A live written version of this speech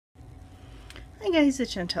Hi guys,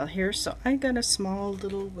 it's Chantel here. So I got a small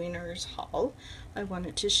little winners haul I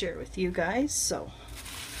wanted to share with you guys. So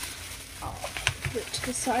I'll put it to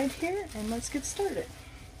the side here and let's get started.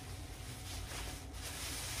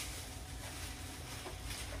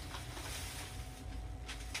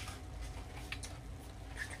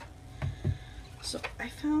 So I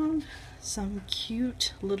found some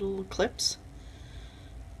cute little clips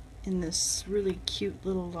in this really cute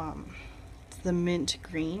little the mint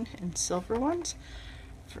green and silver ones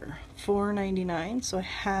for $4.99, so I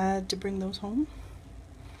had to bring those home.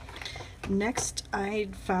 Next, I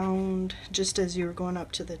found, just as you were going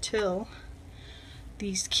up to the till,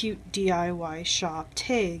 these cute DIY shop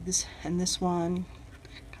tags, and this one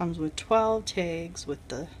comes with 12 tags with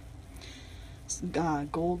the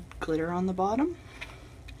gold glitter on the bottom,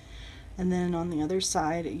 and then on the other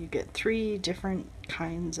side you get 3 different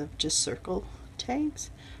kinds of just circle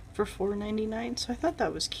tags for $4.99. So I thought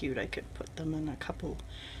that was cute. I could put them in a couple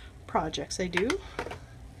projects I do.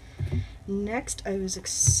 Next, I was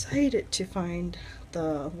excited to find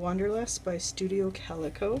the Wanderlust by Studio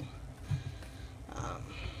Calico. Of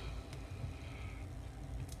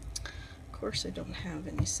course I don't have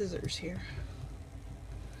any scissors here.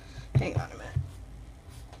 Hang on a minute.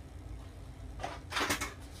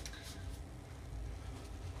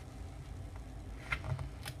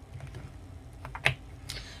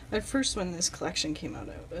 At first, when this collection came out,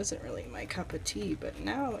 it wasn't really my cup of tea, but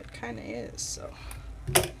now it kind of is, so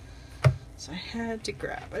I had to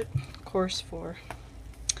grab it. Of course, for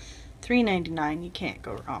 $3.99 you can't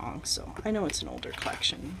go wrong, so I know it's an older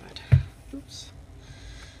collection, but oops.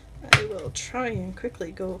 I will try and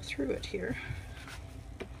quickly go through it here.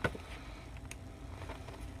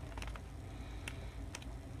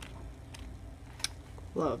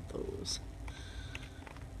 Love those.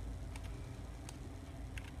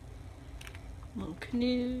 Little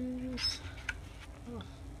canoes, oh,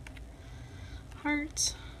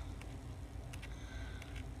 hearts,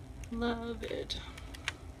 love it.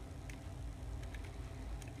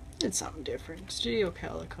 It's something different. Studio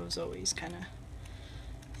Calico is always kind of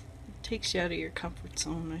takes you out of your comfort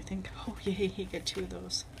zone, I think. Oh yay, you get 2 of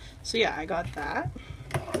those. So yeah, I got that.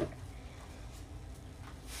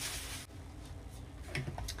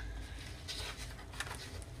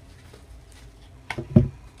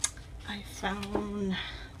 Found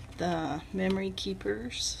the Memory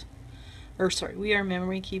Keepers, or sorry, We Are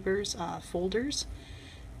Memory Keepers folders.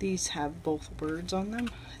 These have both words on them.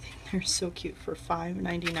 I think they're so cute for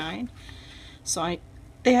 $5.99. So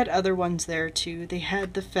they had other ones there too. They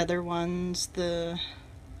had the feather ones, the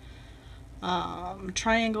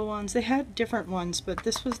triangle ones. They had different ones, but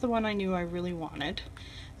this was the one I knew I really wanted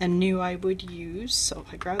and knew I would use, so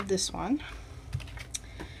I grabbed this one.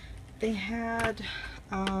 They had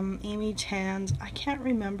Amy Tan's, I can't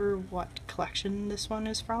remember what collection this one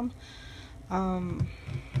is from,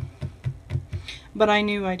 but I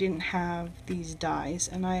knew I didn't have these dies,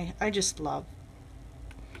 and I just love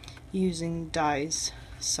using dies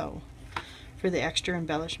so for the extra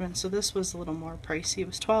embellishment. So this was a little more pricey. It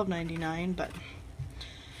was $12.99, but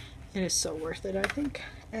it is so worth it, I think.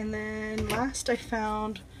 And then last I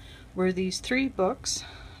found were these 3 books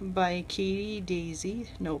by Katie Daisy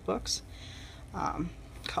notebooks,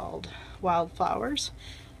 called Wildflowers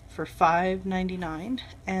for $5.99,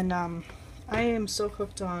 and I am so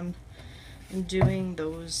hooked on doing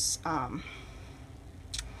those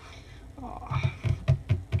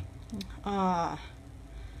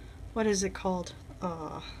what is it called,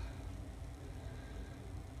 oh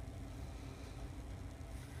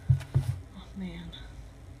man,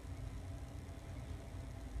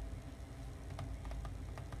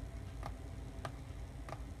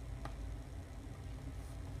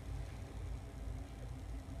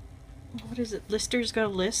 what is it? Lister's Got a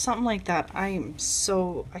List? Something like that. I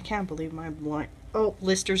can't believe my blind. Oh,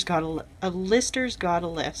 Lister's Got a List.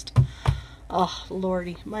 Oh,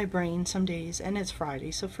 lordy, my brain some days, and it's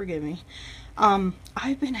Friday, so forgive me.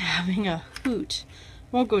 I've been having a hoot.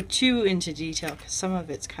 Won't go too into detail because some of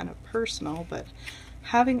it's kind of personal, but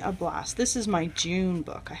having a blast. This is my June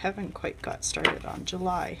book. I haven't quite got started on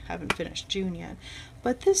July. Haven't finished June yet.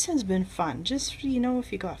 But this has been fun. Just, you know,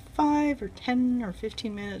 if you got 5 or 10 or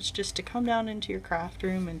 15 minutes just to come down into your craft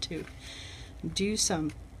room and to do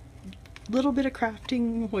some little bit of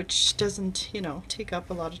crafting, which doesn't, you know, take up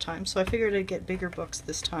a lot of time. So I figured I'd get bigger books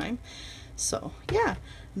this time. So yeah,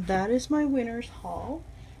 that is my winner's haul.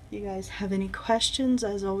 You guys have any questions,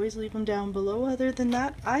 as always, leave them down below. Other than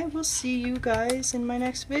that, I will see you guys in my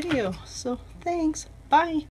next video. So thanks. Bye.